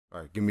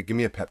All right, give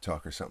me a pep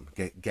talk or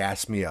something.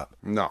 Gas me up.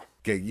 No.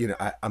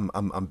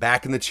 I'm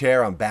back in the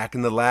chair. I'm back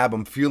in the lab.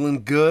 I'm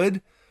feeling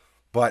good,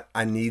 but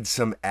I need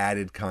some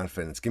added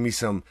confidence. Give me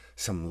some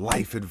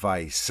life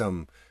advice.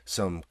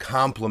 Some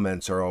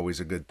compliments are always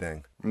a good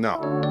thing.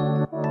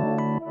 No.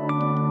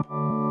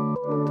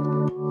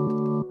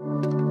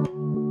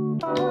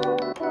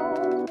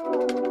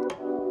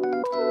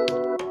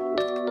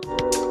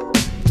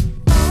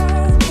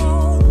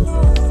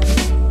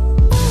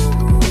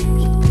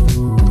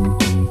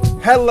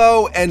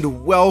 Hello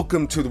and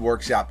welcome to the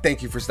workshop.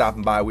 Thank you for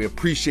stopping by. We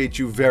appreciate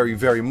you very,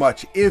 very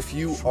much. If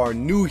you are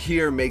new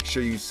here, make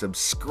sure you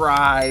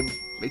subscribe.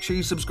 Make sure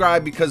you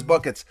subscribe because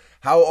Buckets,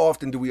 how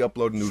often do we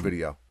upload a new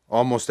video?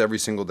 Almost every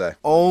single day.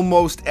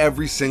 Almost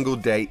every single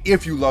day.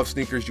 If you love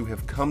sneakers, you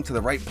have come to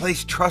the right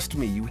place. Trust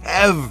me, you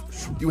have.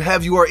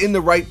 You are in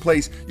the right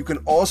place. You can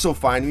also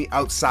find me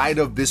outside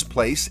of this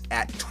place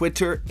at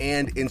Twitter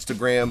and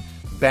Instagram.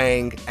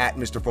 Bang, at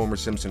Mr. Foamer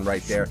Simpson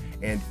right there.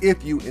 And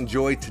if you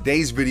enjoyed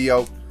today's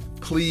video,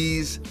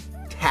 please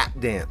tap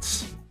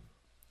dance.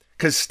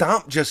 Because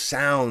stomp just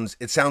sounds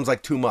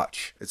like too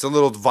much. It's a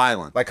little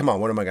violent. Like, come on,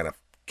 what am I gonna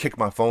kick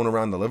my phone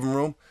around the living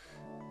room?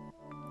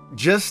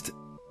 Just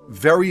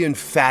very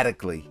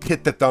emphatically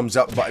hit the thumbs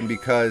up button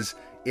because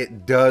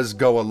it does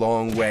go a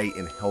long way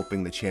in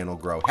helping the channel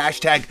grow.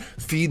 Hashtag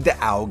feed the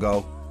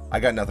algo. I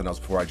got nothing else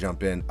before I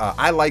jump in.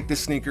 I like this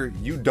sneaker.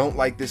 You don't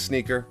like this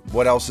sneaker.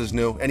 What else is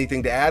new?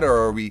 Anything to add, or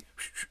are we?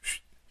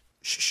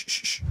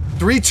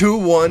 3, 2,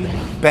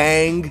 1,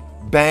 bang,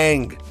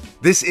 bang.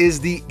 This is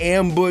the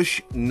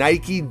Ambush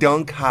Nike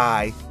Dunk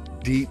High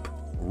Deep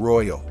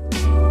Royal.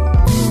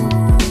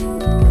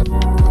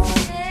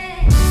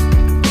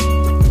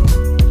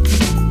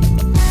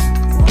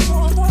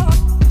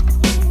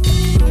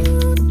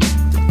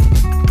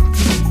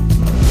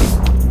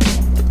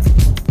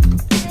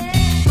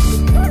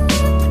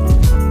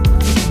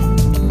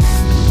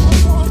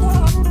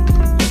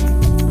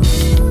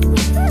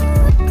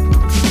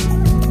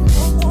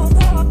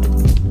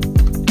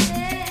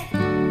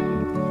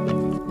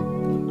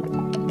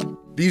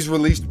 These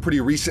released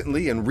pretty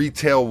recently and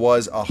retail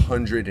was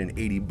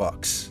 180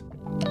 bucks.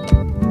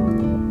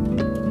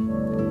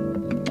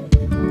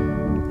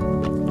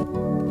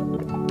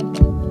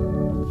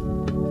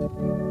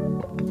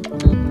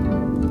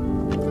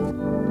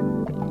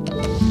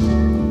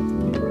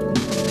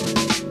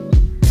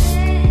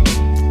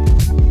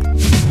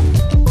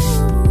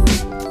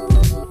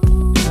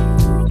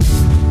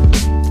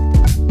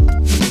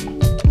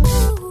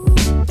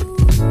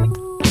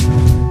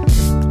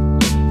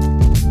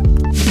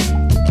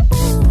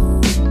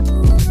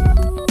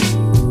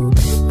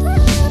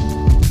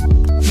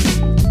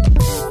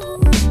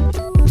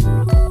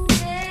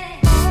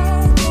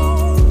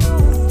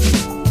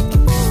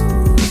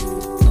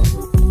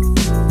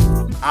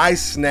 I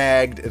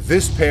snagged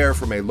this pair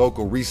from a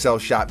local resale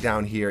shop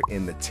down here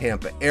in the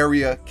Tampa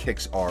area.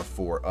 Kicks are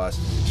for us.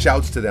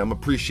 Shouts to them,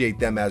 appreciate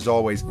them as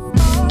always.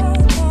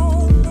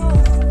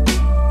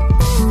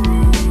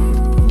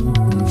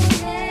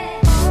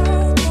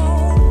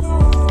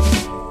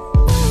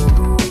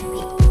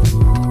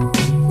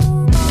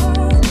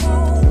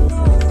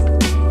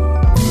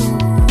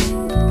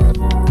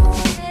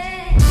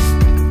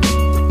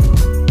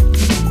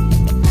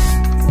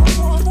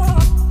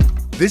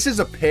 This is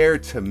a pair,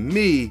 to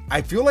me,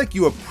 I feel like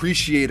you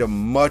appreciate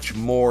them much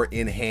more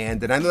in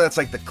hand. And I know that's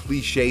like the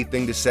cliche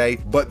thing to say,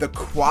 but the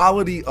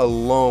quality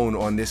alone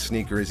on this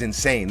sneaker is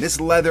insane.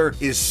 This leather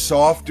is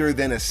softer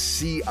than a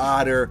sea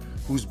otter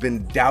who's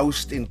been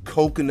doused in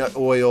coconut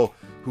oil,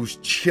 who's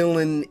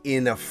chilling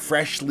in a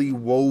freshly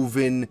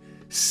woven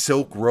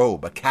silk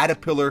robe. A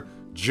caterpillar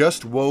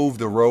just wove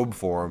the robe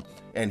for him,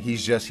 and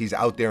he's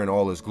out there in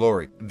all his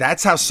glory.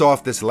 That's how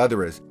soft this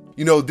leather is.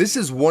 You know, this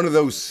is one of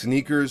those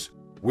sneakers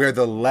where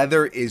the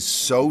leather is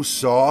so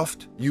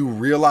soft, you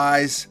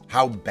realize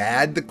how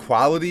bad the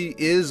quality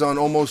is on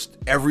almost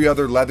every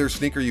other leather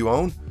sneaker you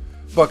own.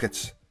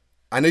 Buckets,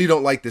 I know you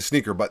don't like this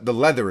sneaker, but the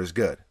leather is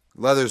good.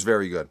 Leather's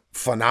very good.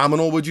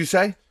 Phenomenal, would you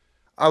say?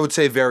 I would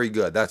say very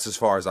good. That's as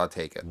far as I'll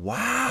take it.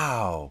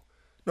 Wow.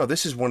 No,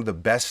 this is one of the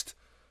best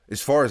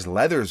as far as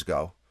leathers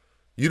go.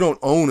 You don't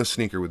own a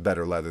sneaker with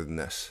better leather than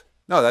this.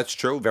 No, that's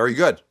true. Very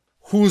good.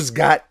 Who's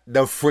got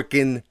the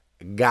frickin'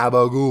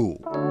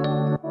 gabagool?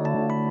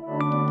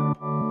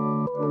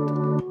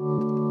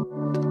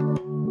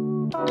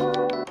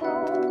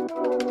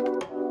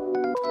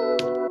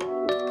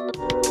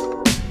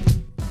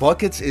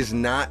 Buckets is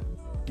not,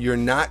 you're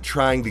not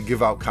trying to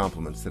give out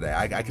compliments today.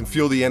 I can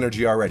feel the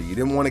energy already. You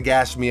didn't want to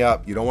gas me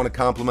up. You don't want to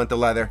compliment the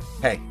leather.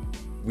 Hey,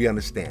 we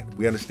understand.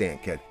 We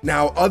understand, kid.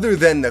 Now, other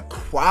than the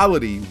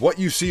quality, what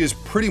you see is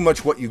pretty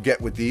much what you get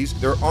with these.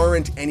 There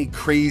aren't any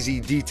crazy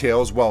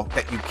details, well,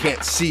 that you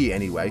can't see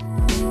anyway.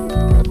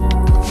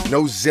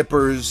 No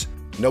zippers,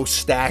 no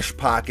stash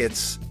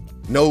pockets,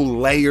 no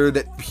layer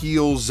that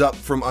peels up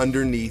from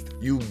underneath.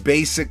 You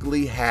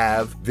basically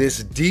have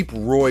this deep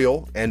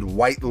royal and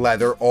white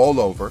leather all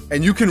over,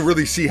 and you can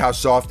really see how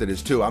soft it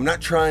is too. I'm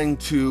not trying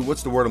to,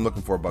 what's the word I'm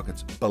looking for,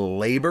 Buckets?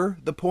 Belabor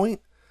the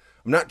point,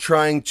 I'm not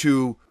trying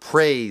to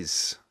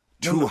praise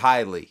too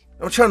highly.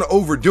 I'm not trying to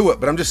overdo it,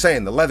 but I'm just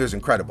saying the leather's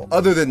incredible.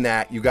 Other than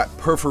that, you got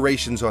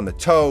perforations on the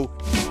toe,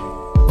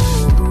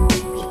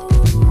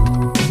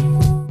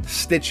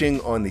 stitching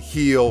on the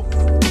heel.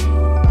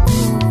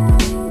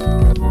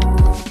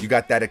 You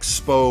got that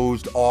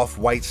exposed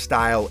off-white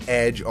style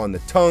edge on the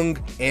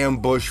tongue,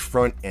 ambush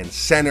front and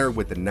center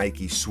with the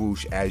Nike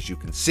swoosh, as you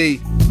can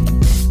see.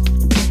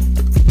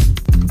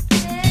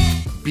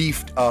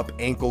 Beefed up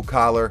ankle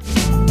collar,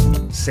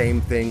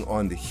 same thing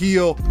on the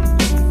heel.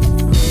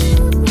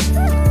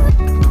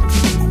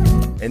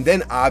 And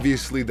then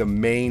obviously the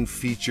main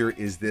feature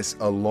is this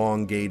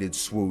elongated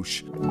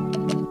swoosh.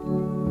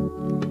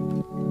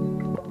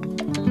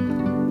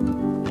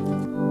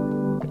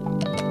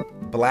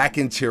 Black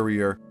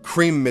interior,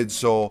 cream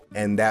midsole,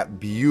 and that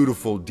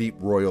beautiful deep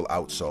royal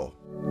outsole.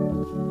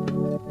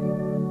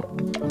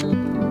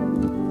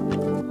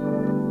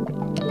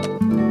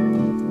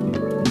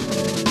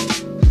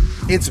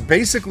 It's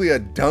basically a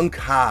dunk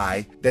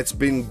high that's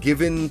been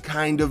given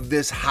kind of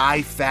this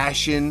high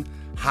fashion,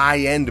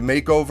 high-end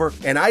makeover,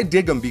 and I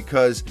dig them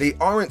because they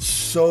aren't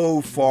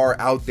so far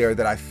out there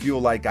that I feel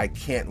like I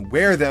can't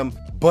wear them,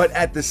 but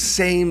at the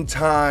same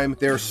time,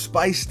 they're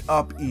spiced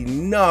up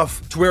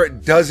enough to where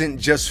it doesn't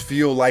just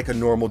feel like a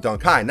normal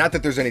dunk high. Not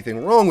that there's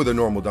anything wrong with a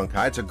normal dunk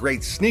high, it's a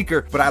great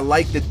sneaker, but I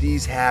like that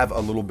these have a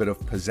little bit of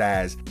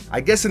pizzazz.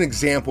 I guess an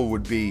example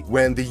would be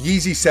when the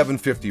Yeezy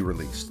 750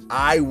 released.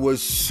 I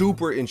was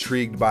super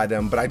intrigued by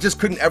them, but I just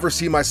couldn't ever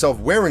see myself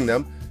wearing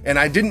them, and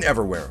I didn't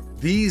ever wear them.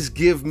 These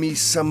give me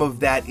some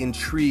of that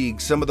intrigue,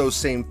 some of those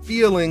same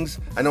feelings.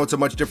 I know it's a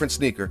much different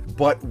sneaker,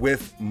 but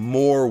with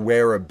more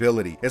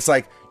wearability. It's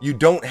like you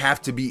don't have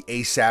to be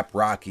ASAP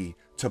Rocky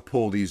to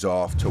pull these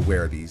off, to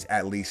wear these,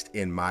 at least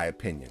in my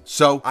opinion.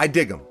 So I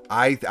dig them.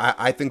 I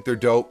think they're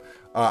dope.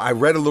 I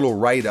read a little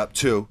write-up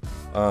too.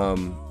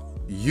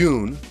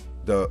 Yoon,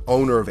 the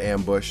owner of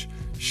Ambush,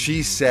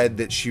 she said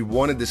that she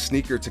wanted the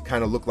sneaker to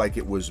kind of look like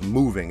it was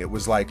moving. It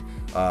was like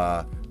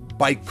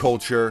bike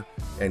culture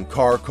and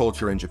car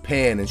culture in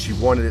Japan, and she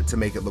wanted it to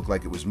make it look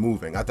like it was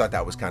moving. I thought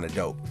that was kind of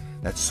dope.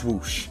 That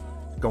swoosh,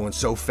 going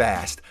so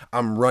fast.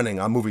 I'm running,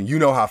 I'm moving. You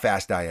know how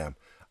fast I am.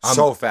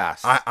 So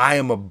fast. I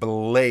am a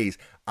blaze.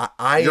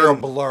 You're a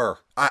blur.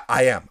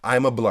 I am.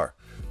 I'm a blur.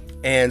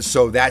 And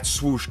so that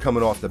swoosh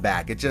coming off the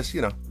back, it just,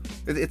 you know,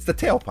 it's the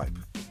tailpipe.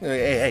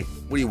 Hey,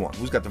 what do you want?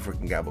 Who's got the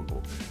freaking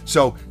gabagool?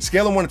 So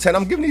scale of 1 to 10,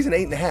 I'm giving these an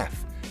 8.5.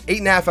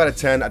 8.5 out of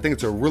 10. I think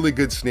it's a really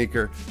good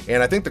sneaker,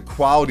 and I think the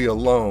quality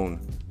alone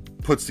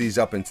puts these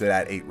up into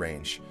that 8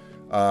 range.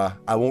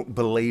 I won't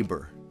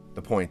belabor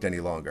the point any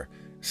longer.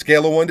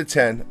 Scale of 1 to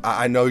 10.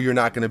 I know you're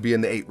not going to be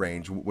in the 8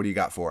 range. What do you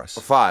got for us?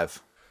 A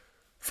 5.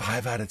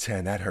 5 out of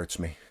 10. That hurts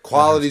me.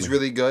 Quality's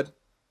really good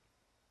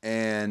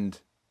and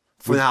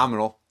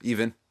phenomenal,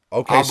 even.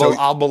 Okay,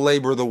 I'll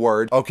belabor the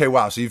word. Okay,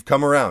 wow. So you've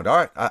come around. All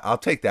right, I'll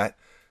take that.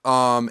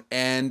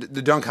 And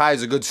the Dunk High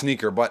is a good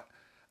sneaker, but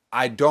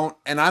I'm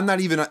not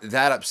even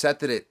that upset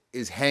that it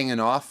is hanging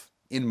off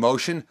in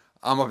motion.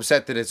 I'm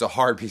upset that it's a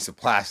hard piece of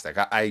plastic.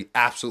 I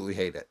absolutely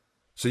hate it.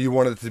 So you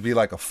wanted it to be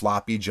like a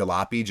floppy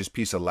jalopy, just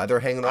piece of leather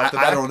hanging off the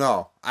back? I don't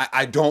know.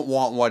 I don't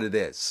want what it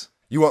is.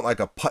 You want like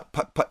a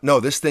putt. No,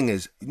 this thing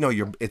is, no,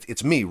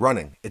 it's me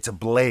running. It's a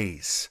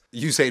blaze.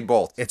 Usain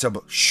Bolt. It's a,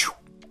 shoo,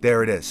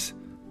 there it is.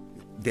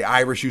 The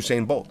Irish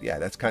Usain Bolt. Yeah,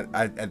 that's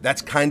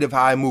kind of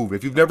how I move.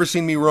 If you've never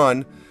seen me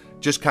run,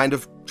 just kind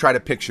of try to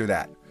picture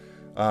that.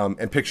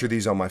 And picture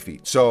these on my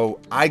feet. So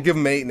I give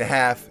them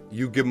 8.5.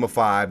 You give them a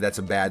 5. That's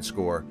a bad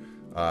score.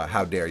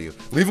 How dare you?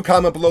 Leave a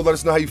comment below. Let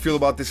us know how you feel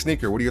about this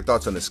sneaker. What are your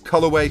thoughts on this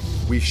colorway?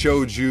 We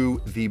showed you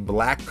the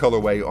black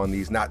colorway on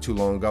these not too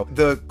long ago.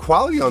 The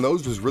quality on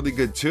those was really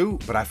good too,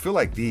 but I feel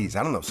like these,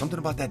 I don't know, something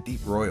about that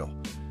deep royal.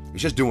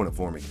 It's just doing it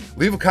for me.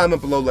 Leave a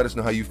comment below. Let us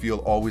know how you feel.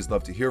 Always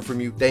love to hear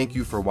from you. Thank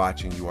you for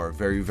watching. You are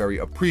very, very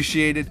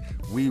appreciated.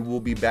 We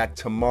will be back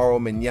tomorrow,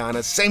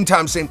 mañana. Same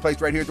time, same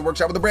place, right here at the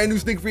workshop with a brand new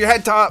sneaker for your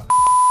head top.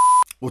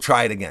 We'll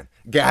try it again.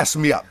 Gas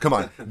me up. Come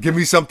on. Give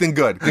me something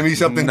good. Give me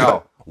something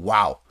good.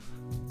 Wow.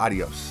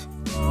 Adios.